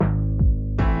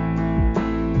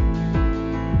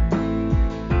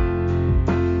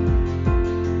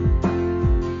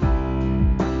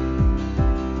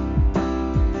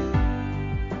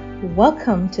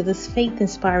Welcome to this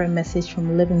faith-inspiring message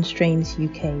from Living Streams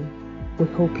UK. We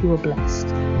hope you are blessed.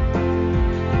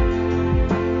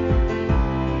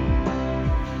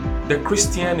 The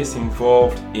Christian is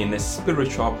involved in a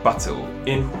spiritual battle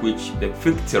in which the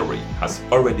victory has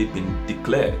already been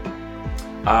declared.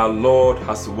 Our Lord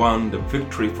has won the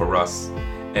victory for us,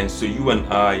 and so you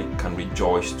and I can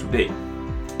rejoice today.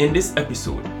 In this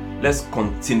episode, let's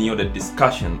continue the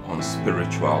discussion on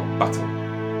spiritual battle.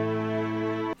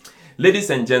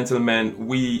 Ladies and gentlemen,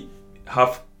 we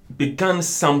have begun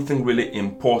something really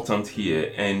important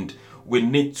here, and we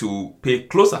need to pay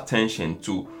close attention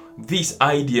to this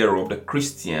idea of the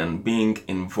Christian being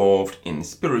involved in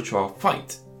spiritual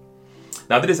fight.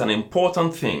 Now, that is an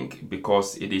important thing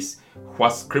because it is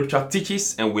what Scripture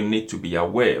teaches, and we need to be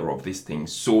aware of these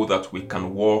things so that we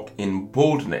can walk in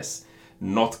boldness,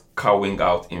 not cowering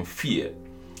out in fear.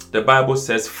 The Bible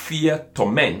says fear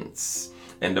torments.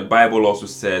 And the Bible also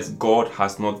says God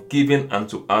has not given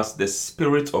unto us the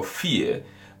spirit of fear,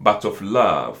 but of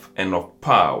love and of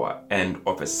power and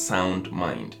of a sound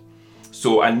mind.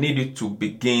 So I need you to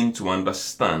begin to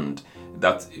understand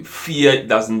that fear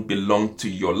doesn't belong to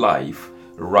your life.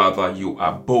 Rather, you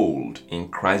are bold in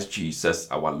Christ Jesus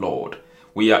our Lord.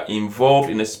 We are involved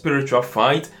in a spiritual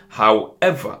fight.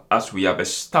 However, as we have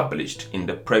established in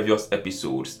the previous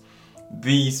episodes,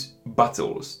 these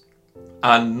battles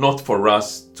are not for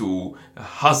us to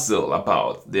hustle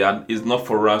about. It's not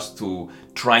for us to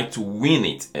try to win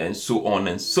it and so on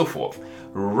and so forth.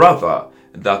 Rather,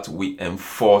 that we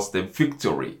enforce the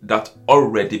victory that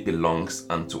already belongs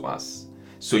unto us.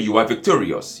 So you are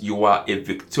victorious. You are a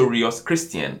victorious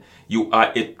Christian. You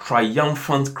are a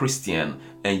triumphant Christian,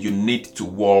 and you need to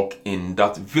walk in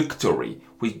that victory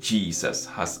which Jesus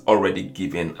has already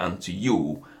given unto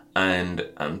you and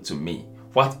unto me.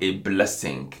 What a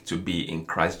blessing to be in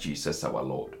Christ Jesus our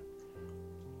Lord.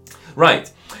 Right,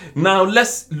 now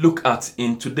let's look at,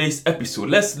 in today's episode,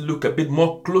 let's look a bit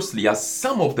more closely at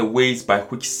some of the ways by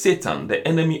which Satan, the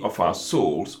enemy of our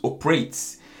souls,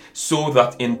 operates, so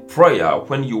that in prayer,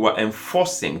 when you are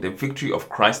enforcing the victory of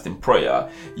Christ in prayer,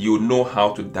 you know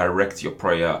how to direct your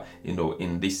prayer,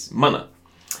 in this manner.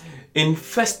 In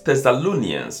 1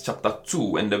 Thessalonians chapter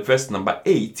 2 and the verse number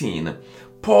 18,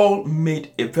 Paul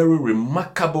made a very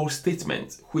remarkable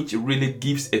statement which really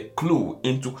gives a clue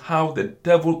into how the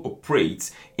devil operates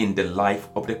in the life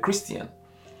of the Christian.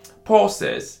 Paul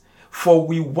says, "For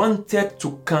we wanted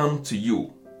to come to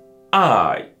you,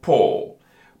 I, Paul,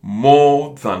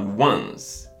 more than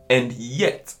once, and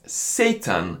yet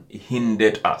Satan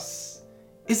hindered us."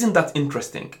 Isn't that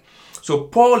interesting? So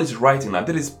Paul is writing, and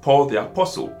that is Paul the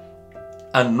apostle,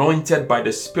 anointed by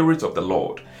the Spirit of the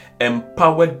Lord,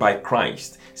 empowered by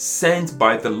Christ, sent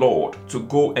by the Lord to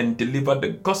go and deliver the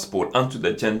gospel unto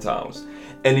the Gentiles.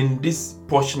 And in this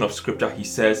portion of scripture, he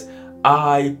says,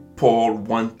 "I, Paul,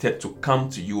 wanted to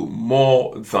come to you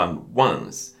more than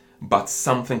once, but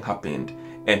something happened."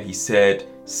 And he said,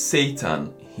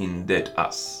 "Satan hindered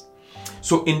us."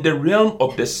 So in the realm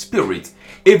of the Spirit,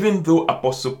 even though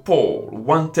Apostle Paul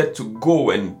wanted to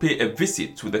go and pay a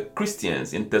visit to the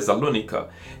Christians in Thessalonica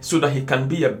so that he can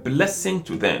be a blessing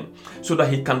to them, so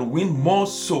that he can win more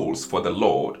souls for the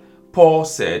Lord, Paul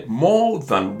said more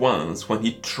than once when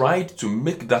he tried to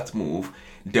make that move,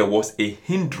 there was a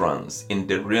hindrance in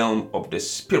the realm of the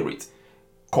Spirit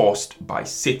caused by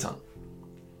Satan.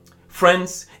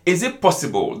 Friends, is it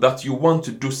possible that you want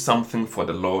to do something for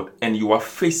the Lord and you are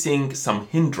facing some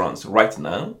hindrance right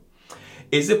now?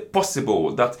 Is it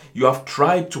possible that you have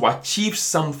tried to achieve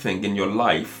something in your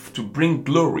life to bring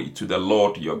glory to the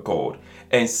Lord your God,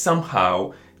 and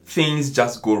somehow things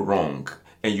just go wrong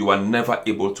and you are never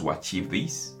able to achieve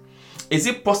this? Is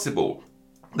it possible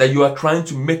that you are trying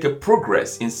to make a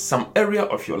progress in some area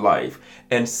of your life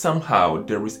and somehow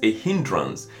there is a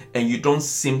hindrance and you don't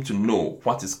seem to know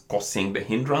what is causing the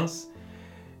hindrance?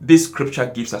 This scripture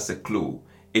gives us a clue.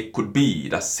 It could be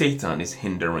that Satan is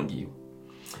hindering you,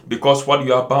 because what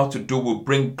you are about to do will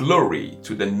bring glory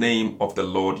to the name of the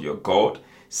Lord your God.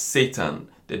 Satan,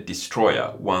 the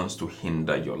destroyer, wants to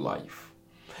hinder your life.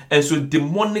 And so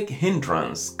demonic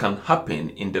hindrance can happen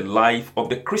in the life of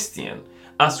the Christian,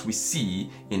 as we see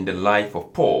in the life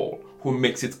of Paul, who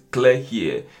makes it clear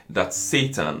here that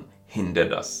Satan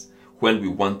hindered us when we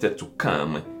wanted to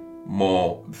come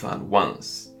more than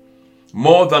once.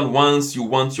 More than once you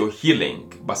want your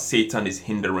healing, but Satan is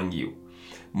hindering you.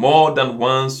 More than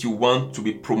once you want to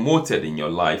be promoted in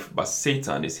your life, but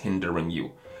Satan is hindering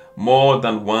you. More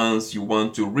than once you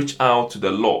want to reach out to the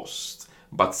lost,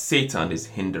 but Satan is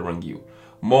hindering you.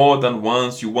 More than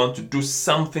once you want to do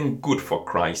something good for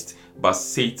Christ, but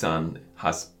Satan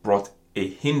has brought a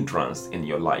hindrance in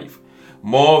your life.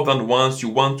 More than once you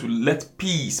want to let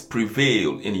peace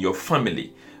prevail in your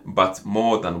family, but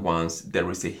more than once there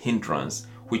is a hindrance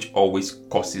which always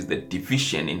causes the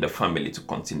division in the family to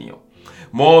continue.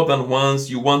 More than once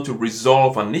you want to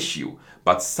resolve an issue,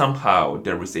 but somehow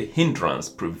there is a hindrance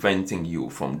preventing you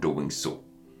from doing so.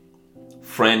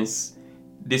 Friends,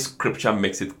 this scripture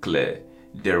makes it clear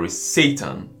there is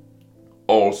Satan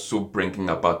also bringing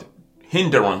about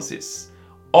hindrances,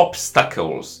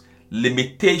 obstacles,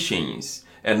 limitations,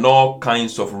 and all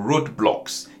kinds of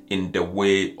roadblocks in the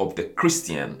way of the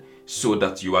Christian, so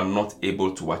that you are not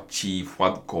able to achieve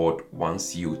what God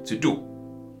wants you to do.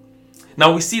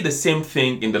 Now we see the same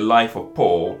thing in the life of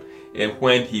Paul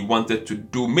when he wanted to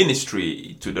do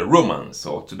ministry to the Romans,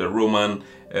 or to the Roman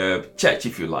church,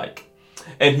 if you like.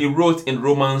 And he wrote in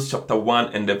Romans chapter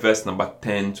 1 and the verse number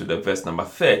 10 to the verse number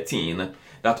 13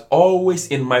 that always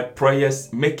in my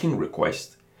prayers making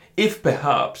request, if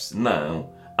perhaps now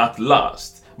at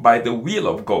last by the will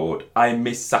of God I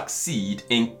may succeed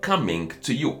in coming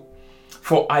to you.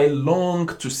 For I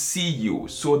long to see you,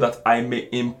 so that I may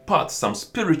impart some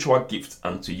spiritual gifts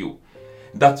unto you,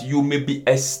 that you may be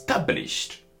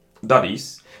established. That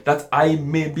is, that I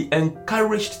may be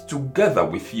encouraged together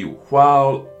with you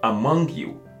while among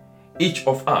you, each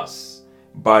of us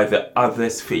by the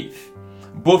other's faith,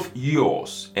 both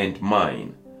yours and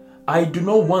mine. I do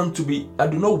not want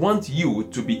you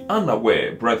to be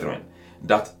unaware, brethren,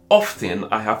 that often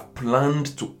I have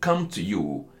planned to come to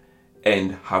you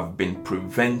and have been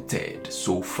prevented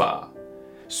so far,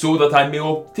 so that I may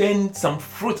obtain some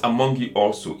fruit among you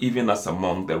also, even as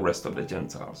among the rest of the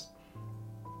Gentiles.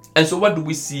 And so what do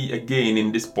we see again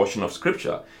in this portion of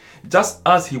scripture? Just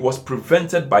as he was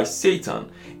prevented by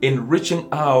Satan in reaching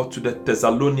out to the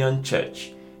Thessalonian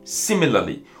church,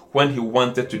 similarly, when he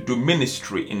wanted to do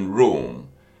ministry in Rome,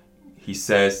 he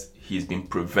says he's been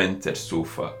prevented so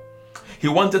far. He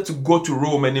wanted to go to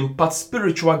Rome and impart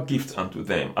spiritual gifts unto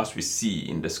them, as we see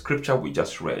in the scripture we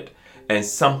just read. And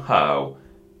somehow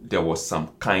there was some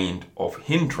kind of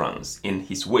hindrance in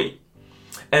his way.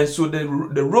 And so the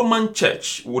Roman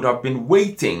church would have been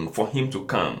waiting for him to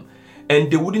come. And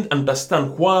they wouldn't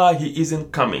understand why he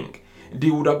isn't coming.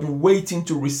 They would have been waiting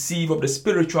to receive of the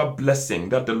spiritual blessing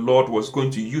that the Lord was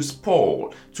going to use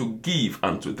Paul to give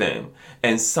unto them.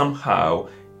 And somehow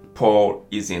Paul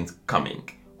isn't coming.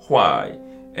 Why?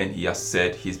 And he has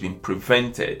said he's been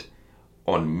prevented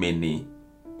on many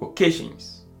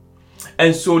occasions.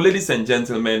 And so, ladies and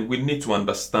gentlemen, we need to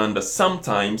understand that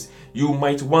sometimes you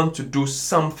might want to do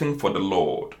something for the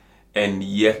Lord, and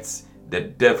yet the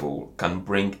devil can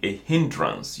bring a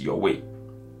hindrance your way.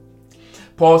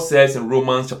 Paul says in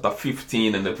Romans chapter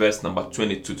 15 and the verse number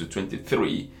 22 to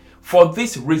 23, "For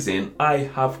this reason I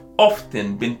have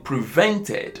often been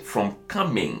prevented from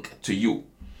coming to you.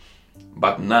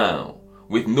 But now,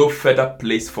 with no further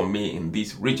place for me in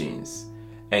these regions,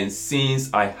 and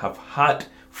since I have had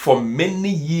for many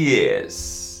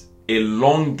years a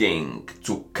longing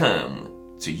to come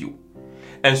to you."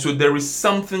 And so there is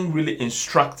something really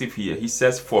instructive here. He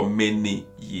says for many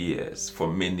years,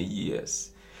 for many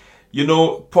years. You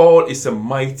know, Paul is a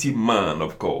mighty man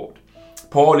of God.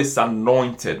 Paul is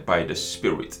anointed by the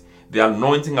Spirit. The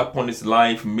anointing upon his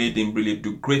life made him really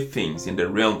do great things in the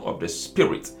realm of the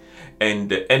Spirit. And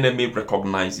the enemy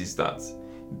recognizes that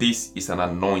this is an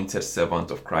anointed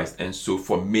servant of Christ. And so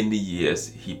for many years,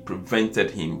 he prevented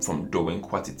him from doing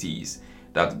what it is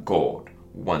that God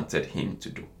wanted him to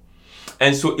do.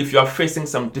 And so if you are facing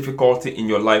some difficulty in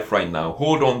your life right now,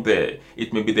 hold on there.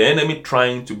 It may be the enemy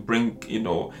trying to bring,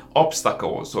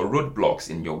 obstacles or roadblocks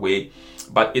in your way,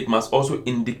 but it must also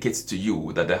indicate to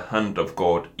you that the hand of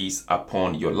God is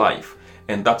upon your life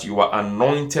and that you are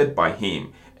anointed by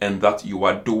him, and that you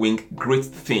are doing great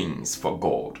things for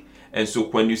God. And so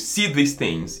when you see these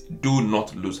things, do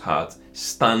not lose heart.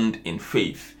 Stand in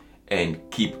faith and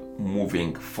keep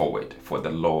moving forward for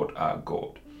the Lord our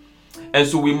God. And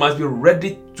so we must be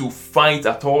ready to fight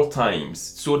at all times,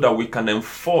 so that we can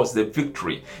enforce the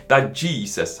victory that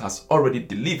Jesus has already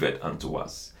delivered unto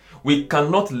us. We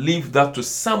cannot leave that to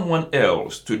someone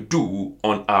else to do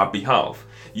on our behalf.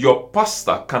 Your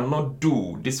pastor cannot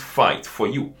do this fight for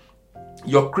you.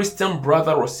 Your Christian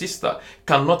brother or sister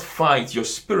cannot fight your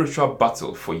spiritual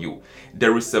battle for you.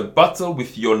 There is a battle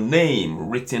with your name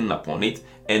written upon it,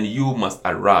 and you must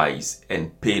arise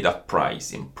and pay that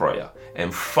price in prayer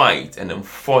and fight and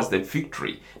enforce the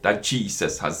victory that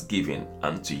Jesus has given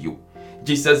unto you.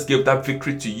 Jesus gave that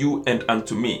victory to you and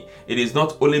unto me. It is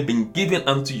not only been given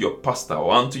unto your pastor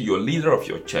or unto your leader of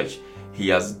your church. He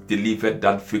has delivered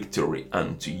that victory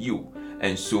unto you.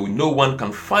 And so no one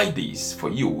can fight this for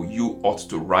you. You ought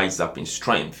to rise up in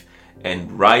strength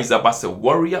and rise up as a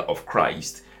warrior of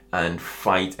Christ and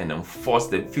fight and enforce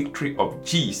the victory of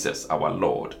Jesus our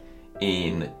Lord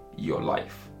in your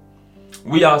life.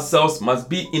 We ourselves must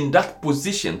be in that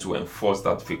position to enforce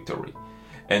that victory.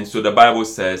 And so the Bible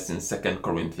says in 2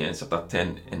 Corinthians chapter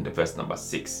 10 and the verse number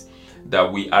 6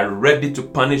 that we are ready to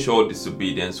punish all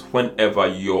disobedience whenever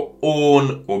your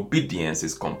own obedience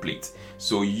is complete.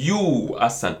 So you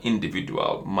as an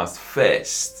individual must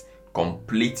first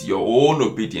complete your own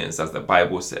obedience, as the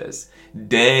Bible says.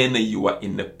 Then you are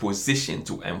in a position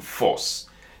to enforce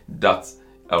that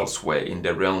elsewhere in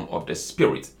the realm of the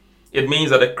spirit. It means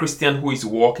that a Christian who is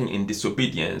walking in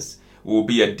disobedience will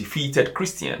be a defeated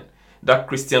Christian. That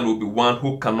Christian will be one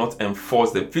who cannot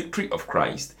enforce the victory of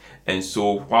Christ. And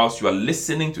so whilst you are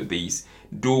listening to this,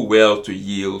 do well to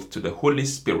yield to the Holy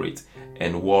Spirit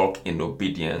and walk in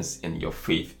obedience in your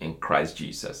faith in Christ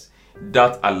Jesus.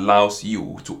 That allows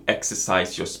you to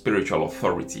exercise your spiritual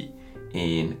authority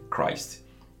in Christ.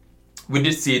 We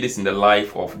did see this in the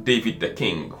life of David the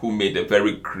king, who made a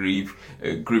very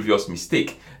grievous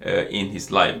mistake in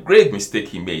his life. Grave mistake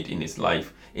he made in his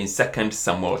life in 2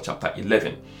 Samuel chapter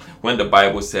 11. When the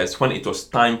Bible says, when it was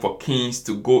time for kings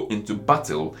to go into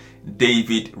battle,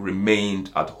 David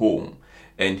remained at home,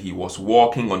 and he was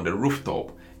walking on the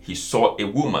rooftop. He saw a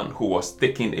woman who was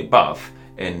taking a bath,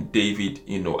 and David,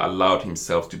 allowed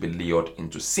himself to be lured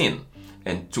into sin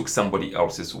and took somebody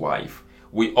else's wife.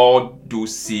 We all do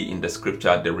see in the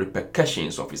scripture the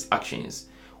repercussions of his actions.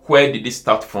 Where did it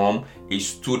start from? It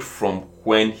stood from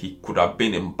when he could have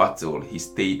been in battle. He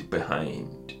stayed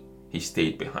behind.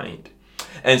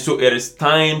 And so it is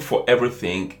time for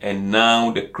everything, and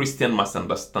now the Christian must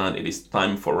understand it is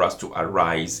time for us to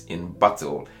arise in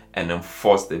battle and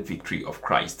enforce the victory of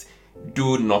Christ.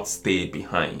 Do not stay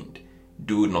behind.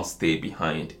 Do not stay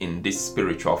behind in this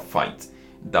spiritual fight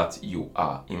that you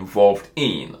are involved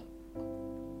in.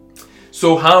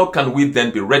 So how can we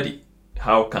then be ready?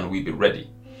 How can we be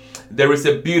ready? There is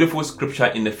a beautiful scripture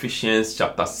in Ephesians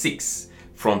chapter 6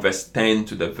 from verse 10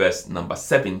 to the verse number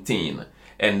 17.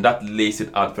 And that lays it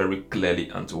out very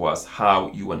clearly unto us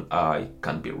how you and I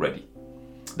can be ready.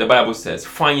 The Bible says,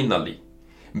 finally,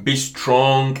 be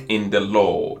strong in the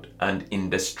Lord and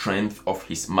in the strength of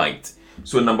his might.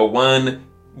 So number one,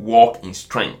 walk in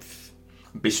strength.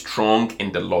 Be strong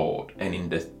in the Lord and in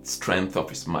the strength of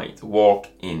his might. Walk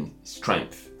in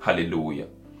strength. Hallelujah.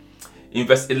 In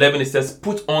verse 11 it says,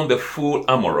 put on the full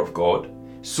armor of God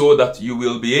so that you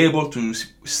will be able to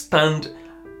stand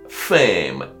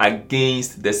firm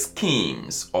against the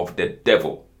schemes of the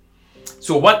devil.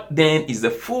 So what then is the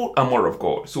full armor of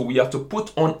God? So we have to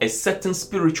put on a certain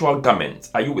spiritual garment.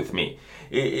 Are you with me?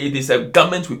 It is a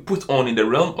garment we put on in the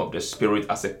realm of the spirit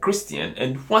as a Christian.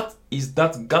 And what is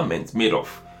that garment made of?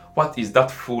 What is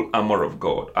that full armor of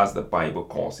God, as the Bible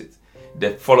calls it?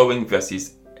 The following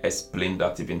verses explain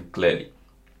that even clearly.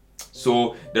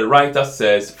 So the writer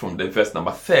says from the verse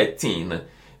number 13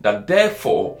 that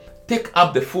therefore take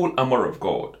up the full armor of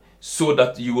God so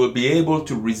that you will be able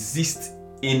to resist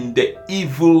in the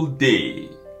evil day,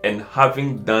 and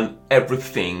having done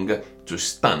everything to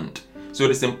stand. So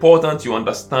it is important you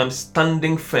understand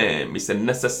standing firm is a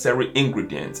necessary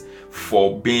ingredient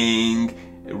for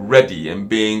being ready and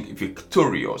being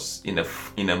victorious in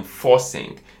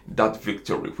enforcing that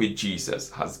victory which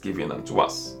Jesus has given unto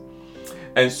us.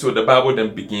 And so the Bible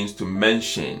then begins to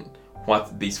mention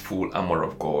what this full armor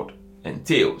of God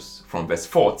entails from verse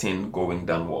 14 going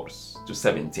downwards to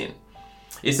 17.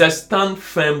 It says, stand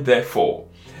firm therefore,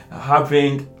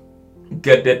 having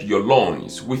girded your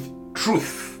loins with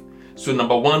truth. So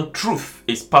number one, truth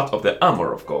is part of the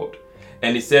armor of God.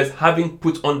 And it says, having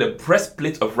put on the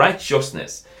breastplate of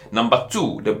righteousness. Number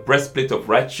two, the breastplate of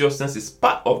righteousness is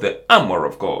part of the armor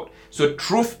of God. So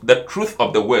truth, the truth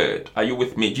of the word. Are you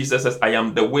with me? Jesus says, I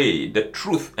am the way, the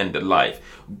truth, and the life.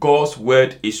 God's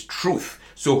word is truth.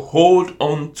 So hold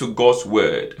on to God's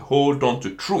word. Hold on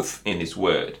to truth in his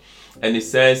word. And it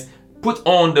says, put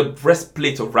on the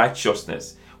breastplate of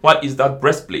righteousness. What is that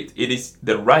breastplate? It is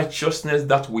the righteousness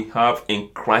that we have in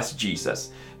Christ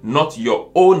Jesus, not your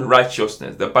own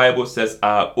righteousness. The Bible says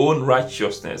our own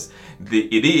righteousness,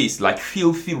 it is like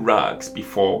filthy rags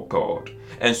before God.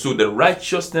 And so the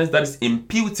righteousness that is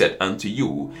imputed unto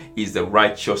you is the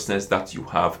righteousness that you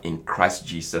have in Christ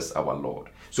Jesus our Lord.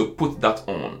 So put that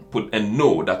on, and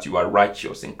know that you are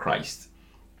righteous in Christ.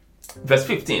 Verse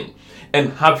 15,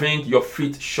 and having your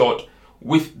feet shod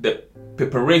with the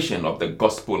preparation of the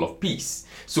gospel of peace.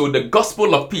 So the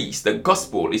gospel of peace, the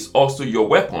gospel is also your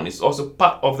weapon. It's also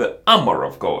part of the armor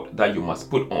of God that you must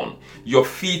put on. Your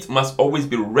feet must always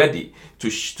be ready to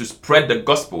spread the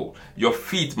gospel. Your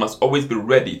feet must always be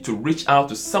ready to reach out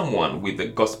to someone with the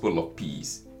gospel of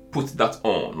peace. Put that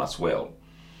on as well.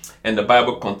 And the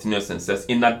Bible continues and says,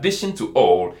 in addition to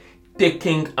all,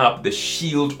 taking up the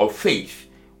shield of faith,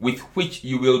 with which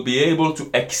you will be able to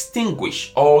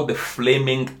extinguish all the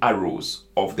flaming arrows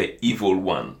of the evil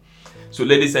one. So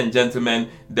ladies and gentlemen,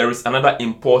 there is another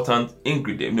important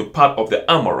ingredient, part of the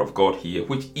armor of God here,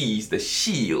 which is the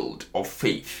shield of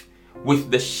faith. With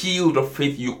the shield of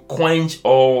faith, you quench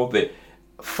all the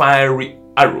fiery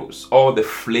arrows, all the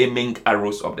flaming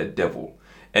arrows of the devil.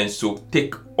 And so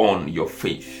take on your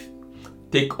faith.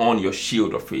 Take on your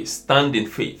shield of faith. Stand in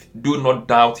faith. Do not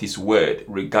doubt his word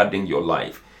regarding your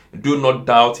life. Do not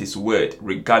doubt his word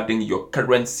regarding your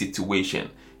current situation.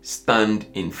 Stand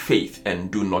in faith and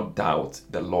do not doubt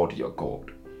the Lord your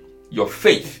God. Your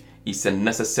faith is a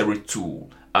necessary tool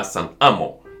as an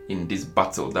armor in this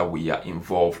battle that we are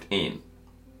involved in.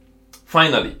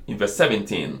 Finally, in verse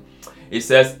 17, it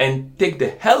says, and take the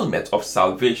helmet of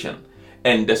salvation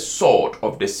and the sword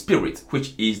of the Spirit,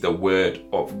 which is the word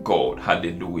of God.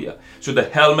 Hallelujah. So the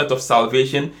helmet of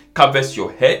salvation covers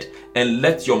your head and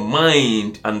let your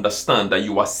mind understand that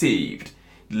you are saved.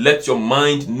 Let your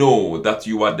mind know that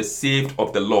you are the saved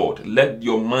of the Lord. Let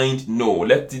your mind know,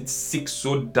 let it sink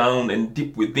so down and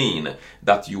deep within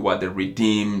that you are the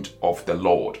redeemed of the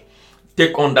Lord.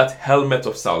 Take on that helmet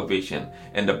of salvation,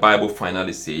 and the Bible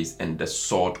finally says, and the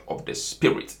sword of the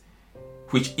Spirit,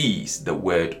 which is the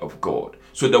word of God.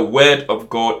 So the word of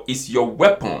God is your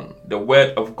weapon. The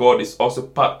word of God is also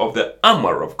part of the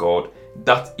armor of God.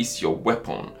 That is your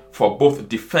weapon for both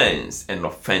defense and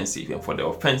offensive, and for the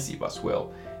offensive as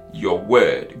well. Your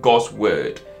word, God's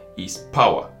word, is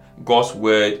power. God's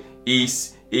word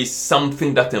is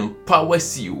something that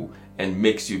empowers you and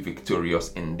makes you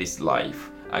victorious in this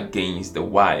life against the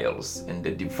wiles and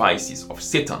the devices of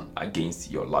Satan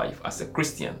against your life as a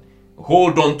Christian.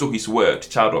 Hold on to his word,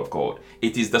 child of God.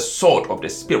 It is the sword of the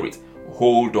Spirit.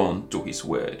 Hold on to his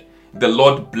word. The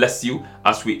Lord bless you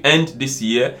as we end this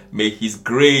year. May his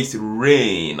grace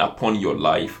reign upon your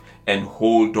life, and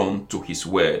hold on to his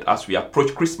word. As we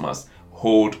approach Christmas,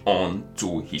 hold on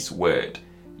to his word.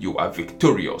 You are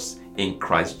victorious in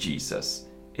Christ Jesus.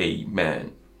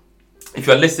 Amen. If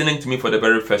you are listening to me for the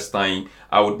very first time,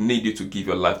 I would need you to give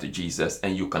your life to Jesus,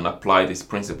 and you can apply these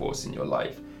principles in your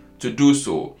life. To do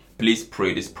so, please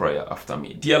pray this prayer after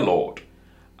me. Dear Lord,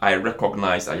 I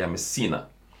recognize I am a sinner.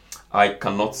 I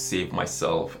cannot save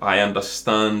myself. I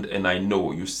understand and I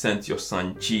know you sent your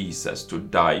son Jesus to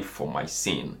die for my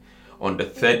sin. On the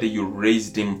third day you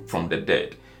raised him from the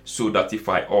dead, so that if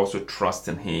I also trust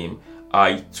in him,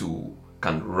 I too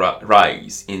can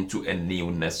rise into a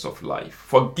newness of life.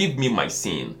 Forgive me my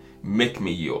sin. Make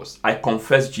me yours. I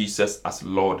confess Jesus as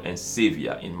Lord and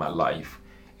Savior in my life,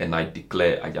 and I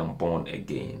declare I am born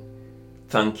again.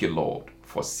 Thank you, Lord,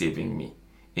 for saving me.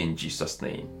 In Jesus'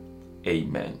 name,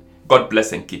 amen. God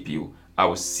bless and keep you. I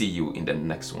will see you in the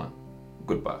next one.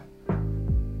 Goodbye.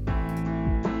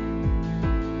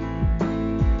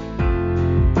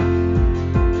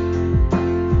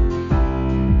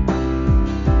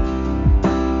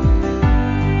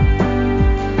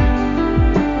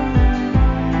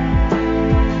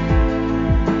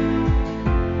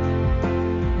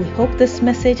 We hope this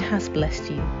message has blessed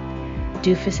you.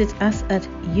 Do visit us at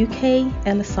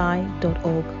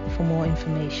uklsi.org for more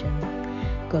information.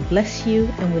 God bless you,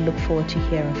 and we look forward to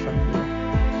hearing from you.